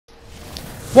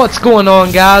What's going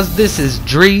on, guys? This is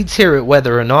Dreeds here at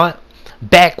Whether or Not,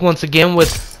 back once again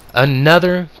with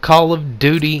another Call of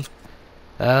Duty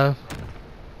World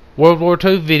War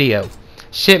II video.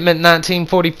 Shipment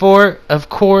 1944, of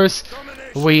course.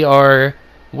 We are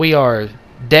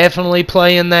definitely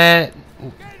playing that.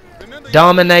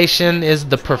 Domination is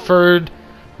the preferred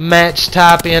match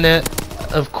type in it,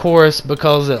 of course,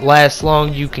 because it lasts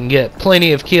long. You can get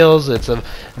plenty of kills. It's a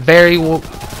very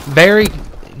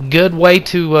good way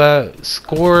to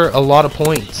score a lot of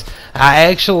points. I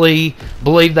actually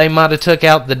believe they might have took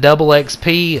out the double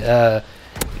XP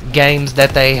games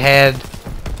that they had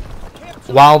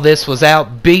while this was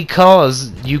out,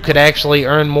 because you could actually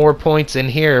earn more points in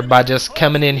here by just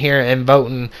coming in here and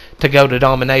voting to go to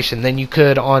domination than you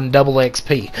could on double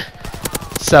XP.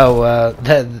 So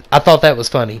I thought that was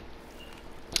funny.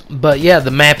 But yeah,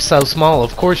 the map's so small,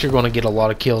 of course you're going to get a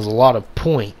lot of kills, a lot of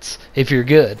points if you're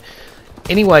good.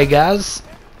 Anyway, guys,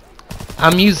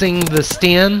 I'm using the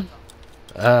Sten.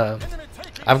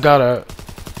 I've got a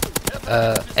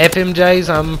FMJs,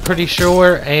 I'm pretty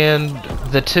sure, and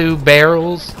the 2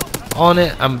 barrels on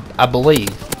it, I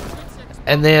believe.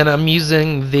 And then I'm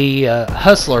using the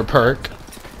Hustler perk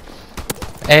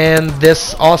and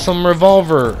this awesome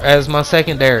revolver as my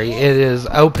secondary. It is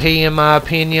OP in my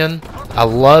opinion. I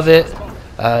love it.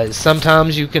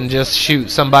 Sometimes you can just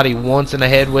shoot somebody once in the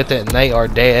head with it and they are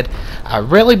dead. I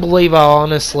really believe I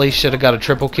honestly should have got a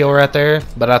triple kill right there,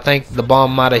 but I think the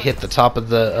bomb might have hit the top of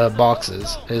the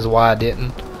boxes is why I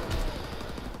didn't.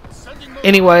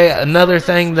 Anyway, another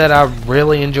thing that I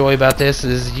really enjoy about this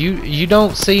is you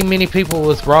don't see many people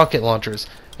with rocket launchers,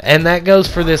 and that goes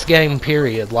for this game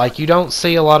period. Like, you don't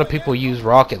see a lot of people use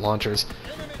rocket launchers,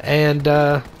 and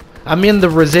I'm in the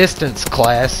resistance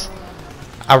class.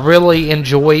 I really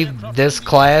enjoy this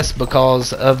class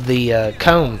because of the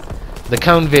cone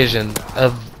vision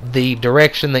of the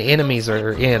direction the enemies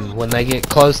are in. When they get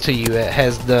close to you, it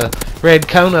has the red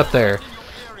cone up there.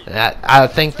 I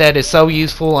think that is so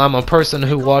useful. I'm a person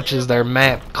who watches their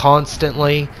map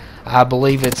constantly. I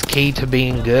believe it's key to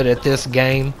being good at this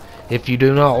game. If you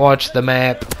do not watch the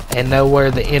map and know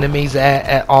where the enemy's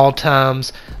at all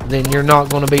times, then you're not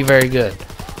going to be very good.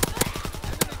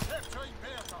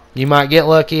 You might get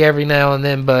lucky every now and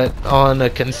then, but on a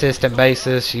consistent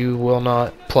basis you will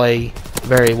not play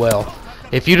very well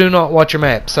if you do not watch your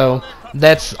map. So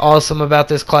that's awesome about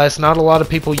this class. Not a lot of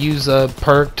people use a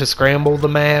perk to scramble the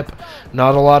map.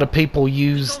 Not a lot of people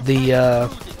use the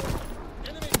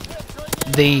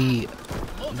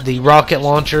rocket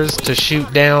launchers to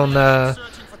shoot down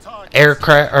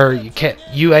aircraft or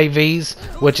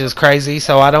UAVs, which is crazy.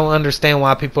 So I don't understand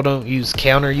why people don't use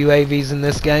counter UAVs in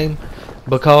this game.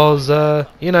 Because,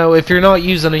 you know, if you're not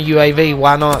using a UAV,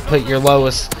 why not put your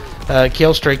lowest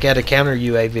kill streak at a counter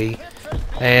UAV?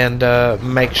 And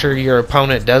make sure your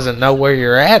opponent doesn't know where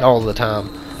you're at all the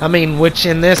time. I mean, which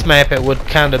in this map it would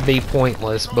kind of be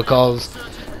pointless, because,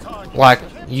 like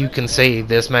you can see,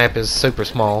 this map is super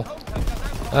small.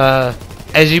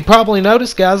 As you probably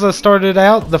noticed, guys, I started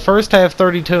out the first half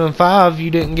 32-5. You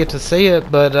didn't get to see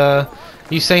it, but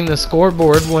you seen the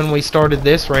scoreboard when we started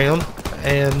this round.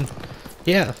 And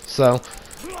yeah, so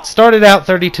started out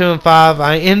 32-5.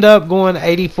 I end up going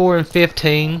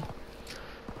 84-15.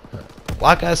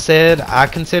 Like I said, I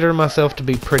consider myself to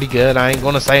be pretty good. I ain't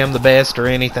gonna say I'm the best or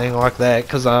anything like that,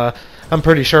 because I'm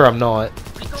pretty sure I'm not.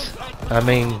 I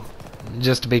mean,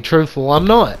 just to be truthful, I'm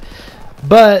not.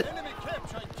 But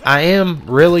I am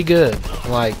really good.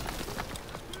 Like,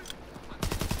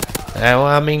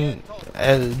 I mean,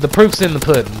 the proof's in the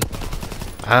pudding.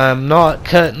 I'm not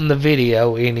cutting the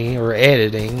video any or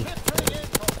editing.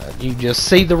 You just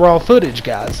see the raw footage,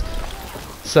 guys.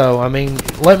 So, I mean,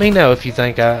 let me know if you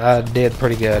think I did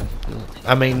pretty good.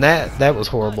 I mean, that was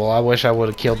horrible. I wish I would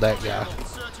have killed that guy.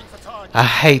 I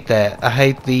hate that. I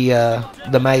hate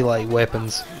the melee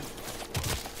weapons.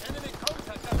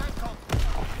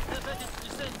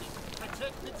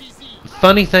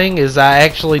 Funny thing is, I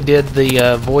actually did the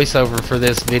voiceover for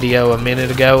this video a minute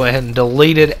ago and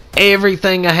deleted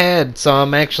everything I had. So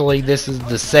I'm actually, this is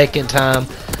the second time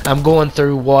I'm going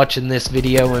through watching this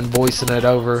video and voicing it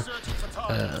over,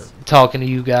 talking to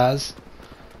you guys.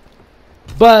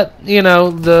 But, you know,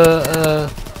 in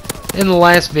the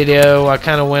last video I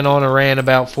kind of went on a rant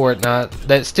about Fortnite.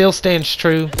 That still stands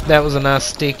true. That was a nice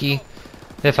sticky,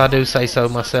 if I do say so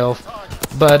myself.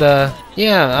 But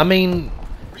yeah, I mean,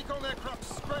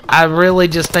 I really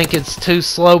just think it's too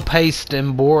slow-paced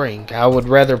and boring. I would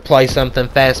rather play something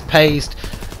fast-paced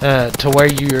to where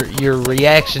your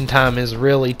reaction time is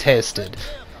really tested.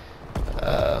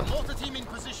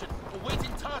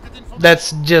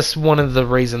 that's just one of the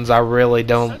reasons I really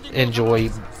don't enjoy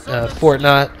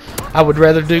Fortnite. I would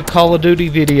rather do Call of Duty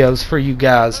videos for you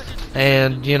guys,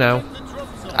 and you know,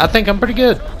 I think I'm pretty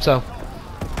good. So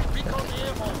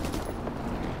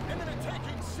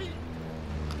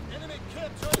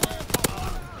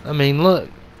I mean, look,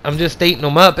 I'm just eating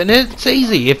them up, and it's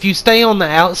easy if you stay on the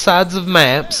outsides of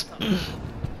maps.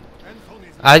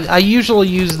 I usually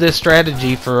use this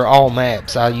strategy for all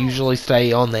maps. I usually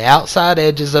stay on the outside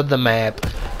edges of the map,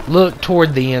 look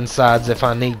toward the insides if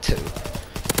I need to.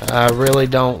 I really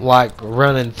don't like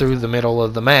running through the middle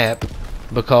of the map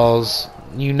because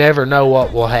you never know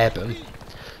what will happen.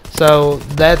 So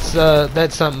that's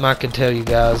something I could tell you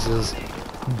guys is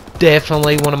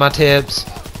definitely one of my tips.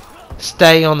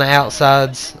 Stay on the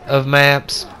outsides of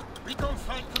maps.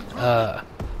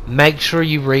 Make sure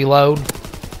you reload.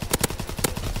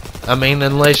 I mean,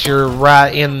 unless you're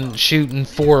right in shooting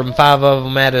 4 and 5 of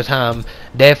them at a time,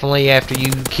 definitely after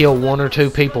you kill 1 or 2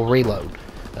 people, reload.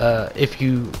 If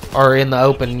you are in the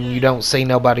open and you don't see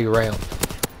nobody around,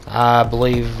 I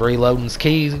believe reloading's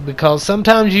key, because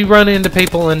sometimes you run into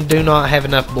people and do not have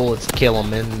enough bullets to kill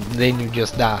them, and then you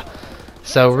just die.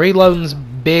 So reloading's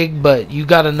big, but you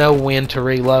gotta know when to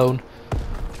reload.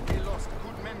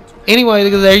 Anyway,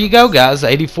 there you go, guys.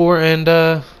 84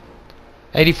 and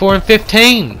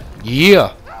 15.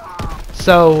 Yeah.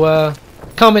 So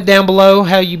comment down below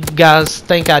how you guys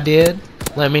think I did.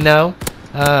 Let me know.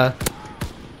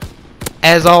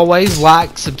 As always,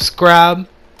 like, subscribe,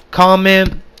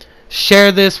 comment,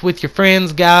 share this with your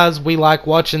friends, guys. We like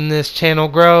watching this channel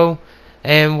grow,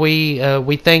 and we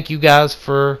thank you guys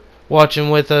for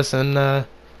watching with us and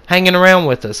hanging around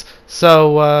with us.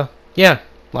 So yeah,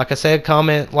 like I said,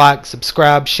 comment, like,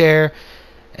 subscribe, share,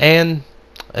 and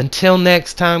until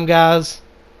next time, guys,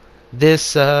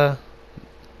 this is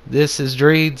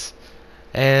Dreeds,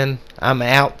 and I'm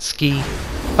out ski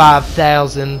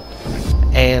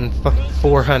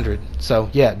 5,400. So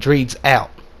yeah, Dreeds out.